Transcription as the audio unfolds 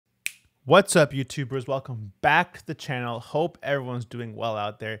What's up, YouTubers? Welcome back to the channel. Hope everyone's doing well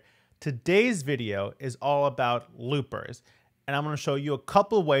out there. Today's video is all about loopers, and I'm going to show you a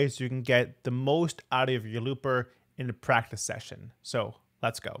couple ways you can get the most out of your looper in a practice session. So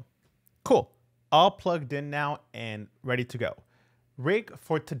let's go. Cool. All plugged in now and ready to go. Rig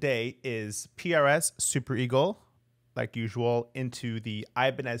for today is PRS Super Eagle, like usual, into the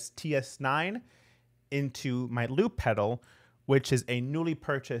Ibanez TS9, into my loop pedal, which is a newly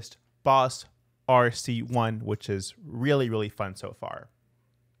purchased Boss RC1, which is really fun so far.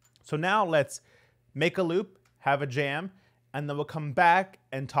 So now let's make a loop, have a jam, and then we'll come back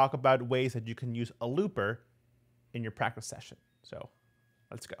and talk about ways that you can use a looper in your practice session. So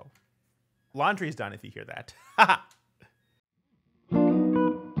let's go. Laundry's done if you hear that.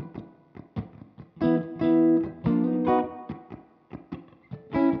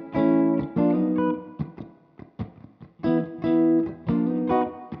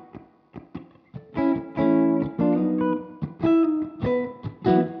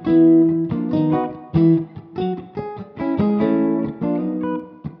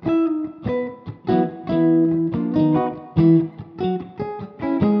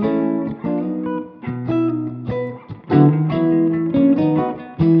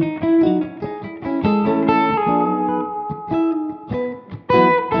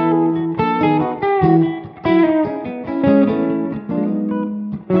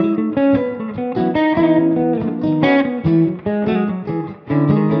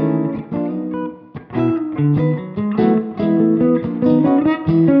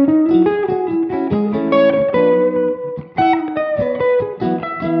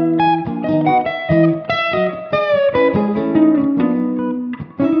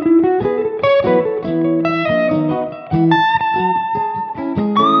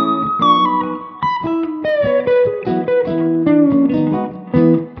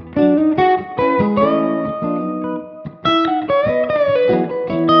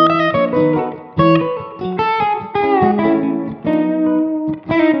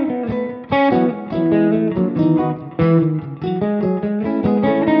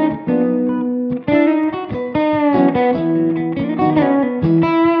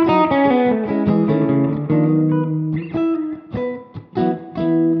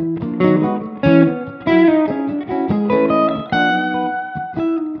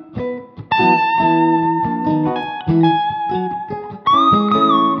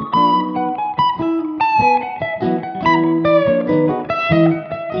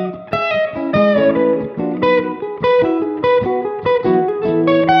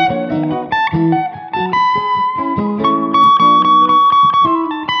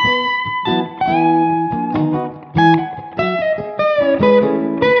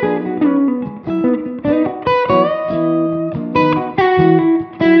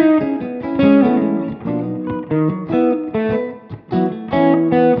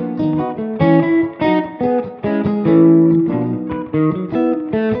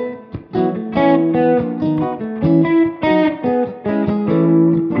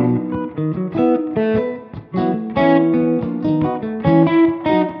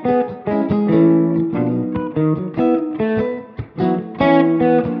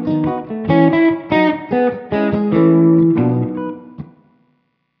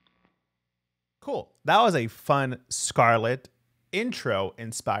 Cool. That was a fun Scarlett intro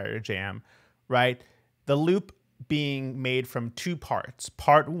inspired jam, right? The loop being made from two parts.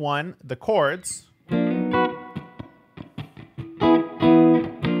 Part one, the chords.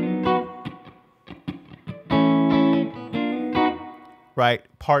 Right?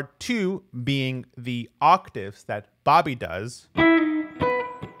 Part two being the octaves that Bobby does.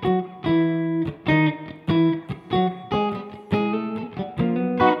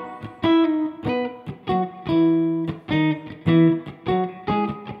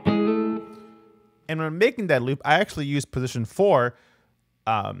 And when making that loop, I actually used position 4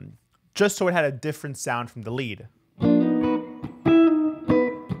 just so it had a different sound from the lead.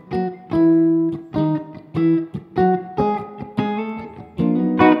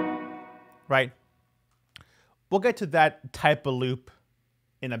 Right? We'll get to that type of loop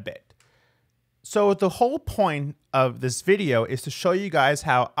in a bit. So the whole point of this video is to show you guys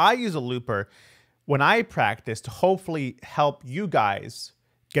how I use a looper when I practice to hopefully help you guys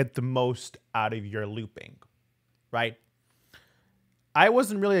get the most out of your looping, right? I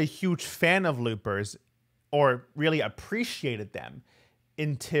wasn't really a huge fan of loopers or really appreciated them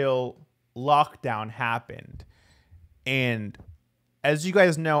until lockdown happened. And as you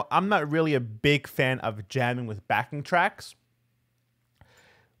guys know, I'm not really a big fan of jamming with backing tracks.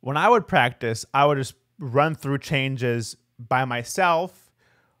 When I would practice, I would just run through changes by myself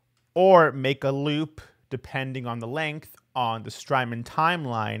or make a loop depending on the length on the Strymon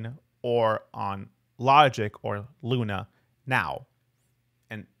timeline or on Logic or Luna now.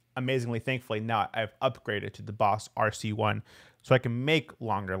 And amazingly, thankfully, now I've upgraded to the Boss RC1 so I can make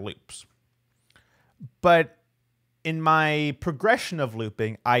longer loops. But in my progression of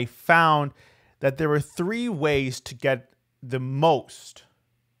looping, I found that there were 3 ways to get the most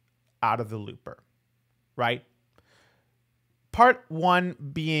out of the looper, right? Part 1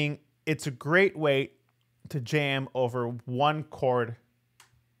 being it's a great way to jam over 1 chord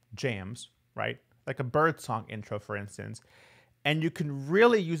jams, right? Like a birdsong intro, for instance. And you can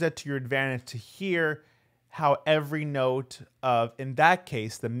really use that to your advantage to hear how every note of, in that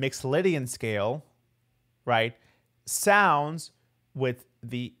case, the Mixolydian scale, right, sounds with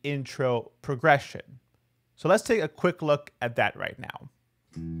the intro progression. So let's take a quick look at that right now.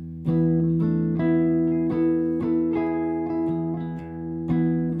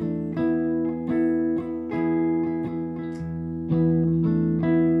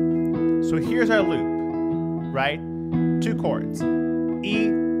 So here's our loop, right? 2 chords, E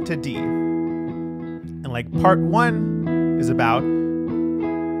to D. And like part 1 is about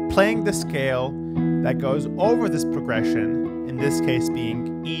playing the scale that goes over this progression, in this case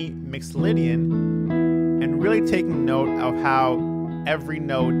being E Mixolydian, and really taking note of how every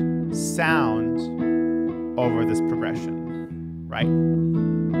note sounds over this progression, right?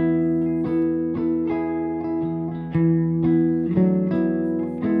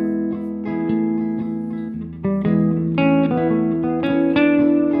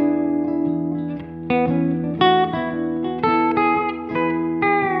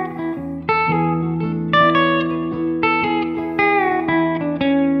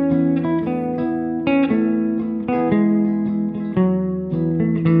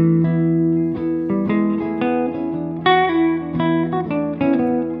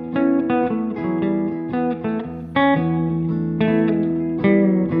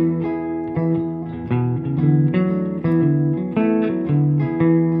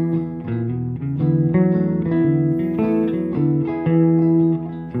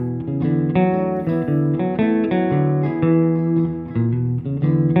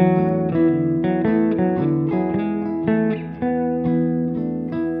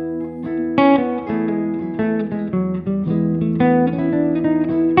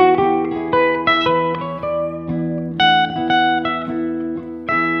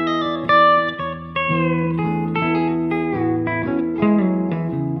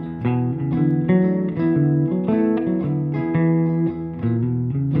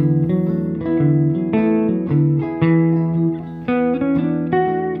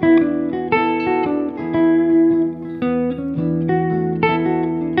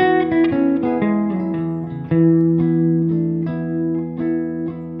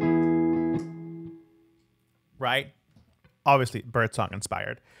 Right? Obviously birdsong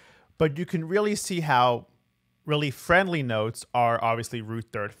inspired, but you can really see how really friendly notes are obviously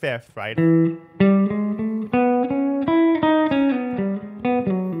root 3rd 5th, right?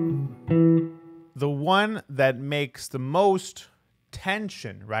 The one that makes the most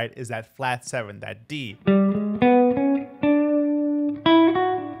tension, right, is that flat 7, that D.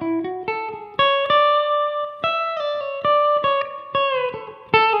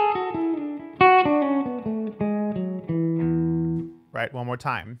 Right, one more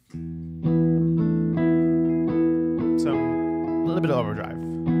time. A little bit of overdrive.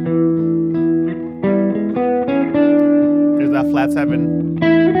 There's that flat 7.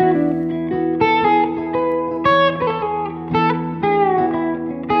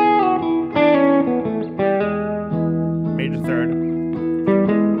 Major 3rd.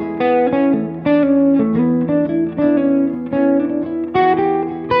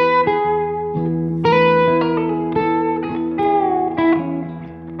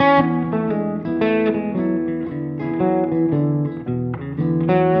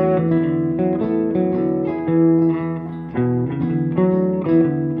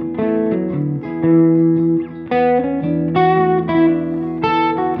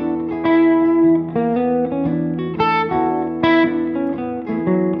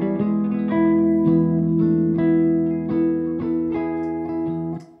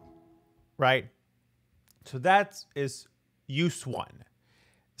 Right? So that is use 1.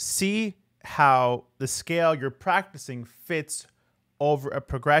 See how the scale you're practicing fits over a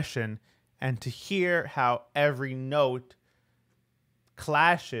progression, and to hear how every note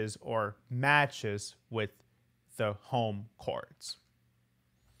clashes or matches with the home chords.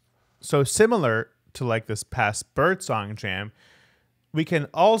 So similar to like this past birdsong jam, we can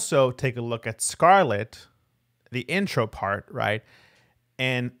also take a look at Scarlet, the intro part, right?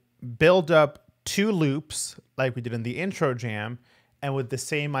 And build up 2 loops like we did in the intro jam, and with the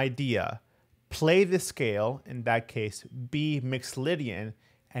same idea, play the scale, in that case B mixed Lydian,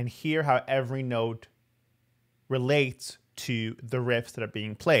 and hear how every note relates to the riffs that are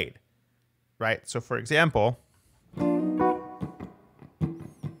being played, right? So for example,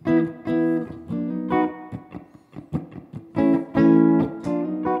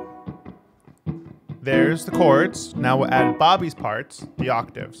 there's the chords. Now we'll add Bobby's parts, the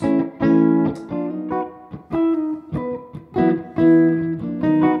octaves.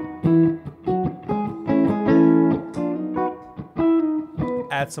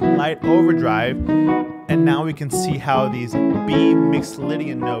 Add some light overdrive, and now we can see how these B mixed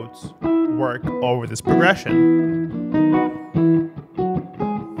Lydian notes work over this progression.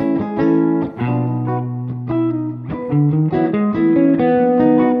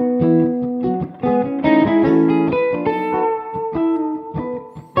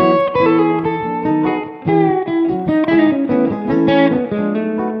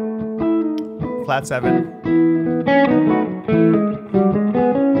 Flat 7.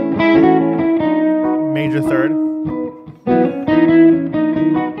 Major 3rd.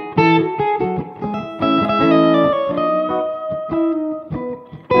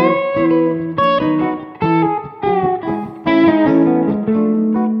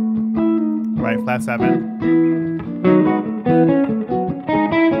 Right, flat 7.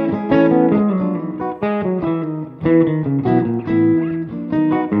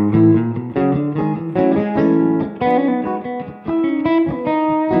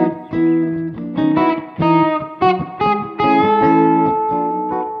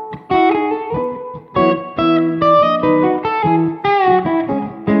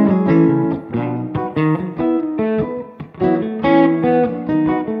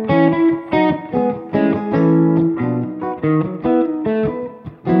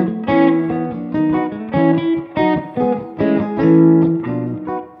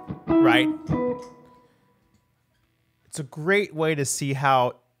 It's a great way to see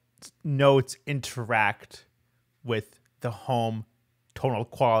how notes interact with the home tonal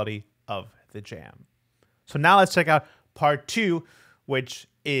quality of the jam. So now let's check out part 2, which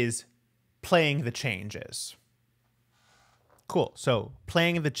is playing the changes. Cool, so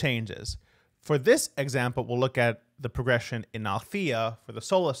playing the changes. For this example, we'll look at the progression in Althea for the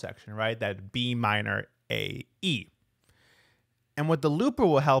solo section, right? That B minor, A, E. And what the looper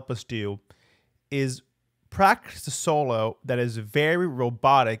will help us do is practice a solo that is very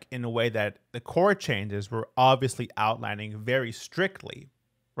robotic in a way that the chord changes we're obviously outlining very strictly,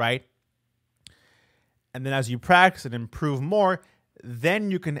 right? And then as you practice and improve more,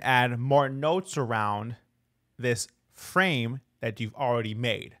 then you can add more notes around this frame that you've already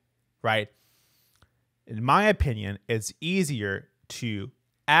made, right? In my opinion, it's easier to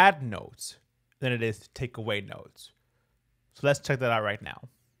add notes than it is to take away notes. So let's check that out right now.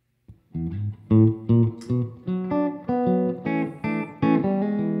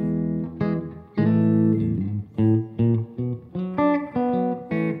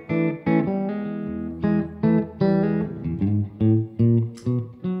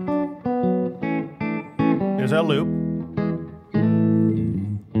 Here's our loop.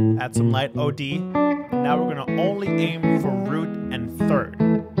 Add some light OD. And now we're gonna only aim for root and third,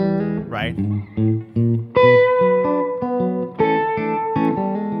 right?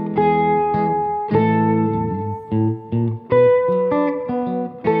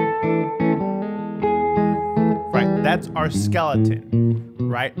 That's our skeleton,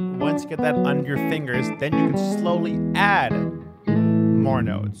 right? Once you get that under your fingers, then you can slowly add more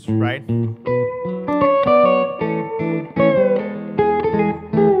notes, right?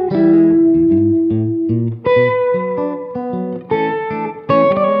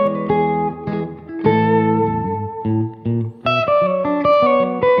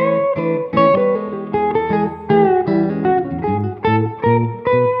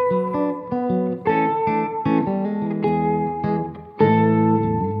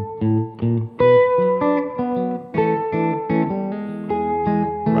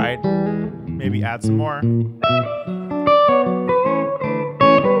 Maybe add some more.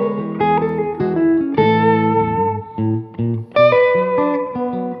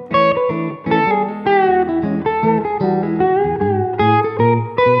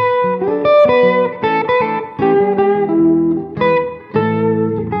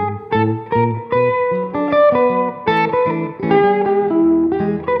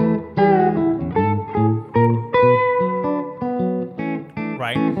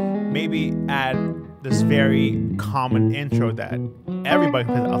 Maybe add this very common intro that everybody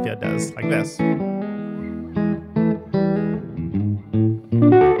who plays Althea does, like this.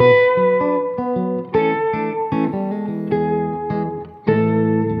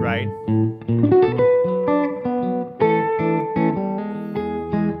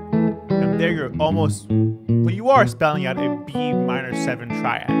 almost, well, you are spelling out a B minor 7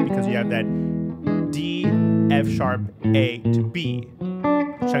 triad because you have that D, F sharp, A to B.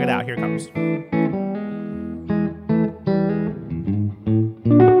 Check it out, here it comes.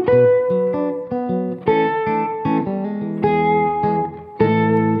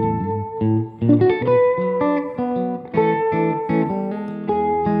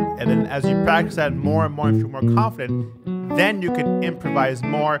 And then as you practice that more and more and feel more confident, then you can improvise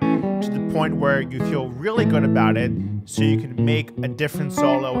more to the point where you feel really good about it, so you can make a different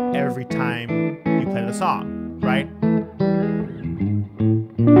solo every time you play the song, right?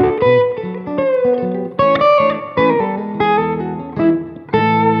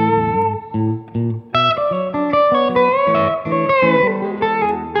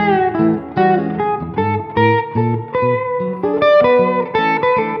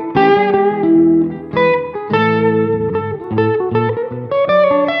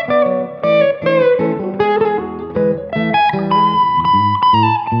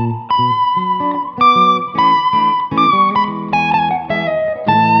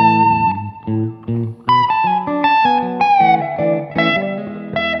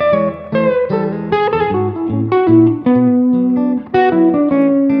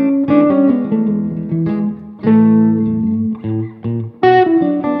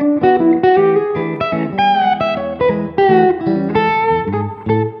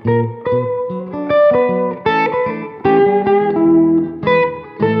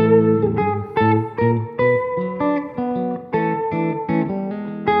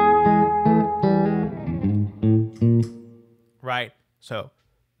 Right, so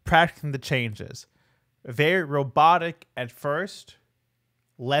practicing the changes. Very robotic at first,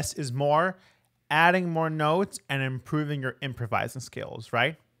 less is more, adding more notes and improving your improvising skills,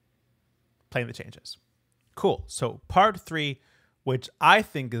 right? Playing the changes. Cool, so part 3, which I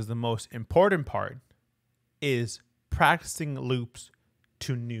think is the most important part, is practicing loops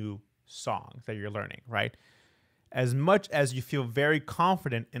to new songs that you're learning, right? As much as you feel very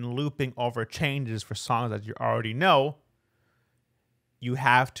confident in looping over changes for songs that you already know, you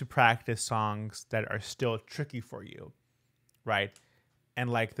have to practice songs that are still tricky for you, right? And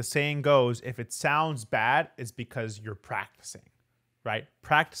like the saying goes, if it sounds bad, it's because you're practicing, right?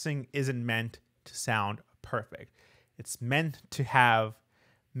 Practicing isn't meant to sound perfect. It's meant to have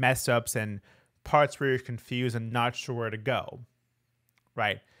mess ups and parts where you're confused and not sure where to go,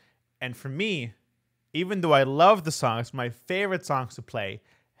 right? And for me, even though I love the songs, my favorite songs to play,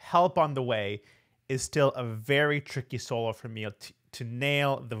 Help on the Way, is still a very tricky solo for me to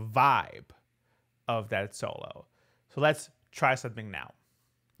nail the vibe of that solo. So let's try something now.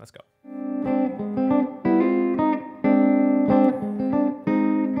 Let's go.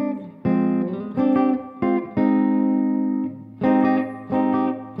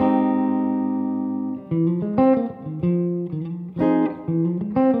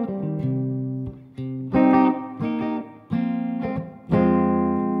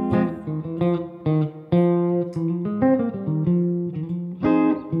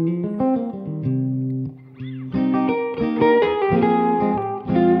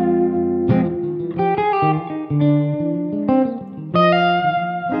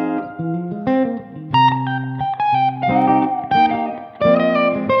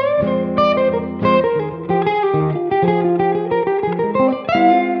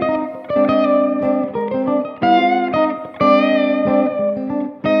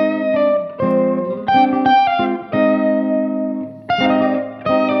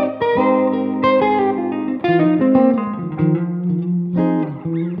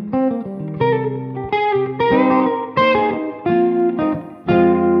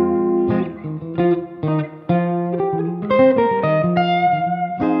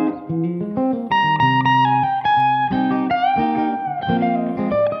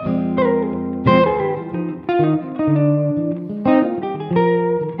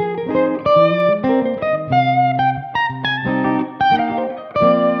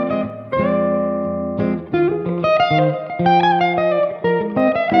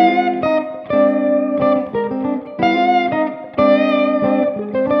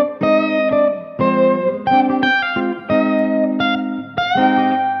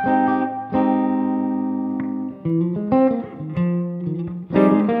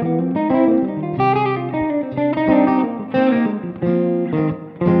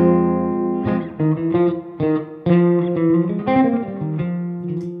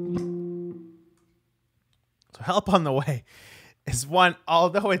 Help on the Way is one,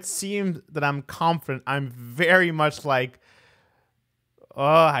 although it seems that I'm confident, I'm very much like, oh,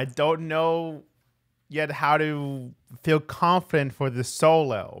 I don't know yet how to feel confident for this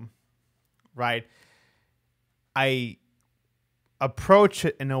solo. right? I approach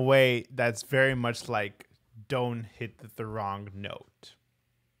it in a way that's very much like, don't hit the wrong note,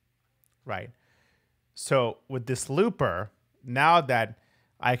 right? So with this looper, now that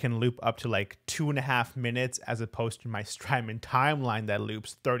I can loop up to like 2.5 minutes as opposed to my Strymon timeline that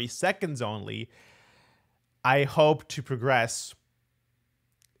loops 30 seconds only, I hope to progress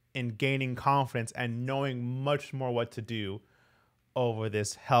in gaining confidence and knowing much more what to do over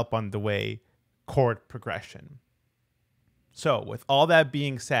this help on the way chord progression. So with all that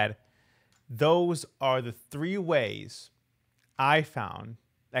being said, those are the 3 ways I found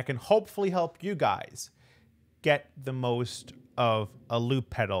that can hopefully help you guys get the most of a loop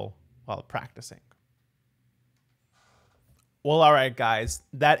pedal while practicing. Well, all right, guys,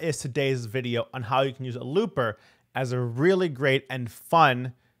 that is today's video on how you can use a looper as a really great and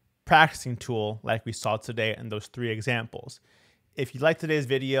fun practicing tool like we saw today in those 3 examples. If you liked today's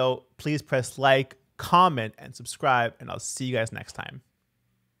video, please press like, comment, and subscribe, and I'll see you guys next time.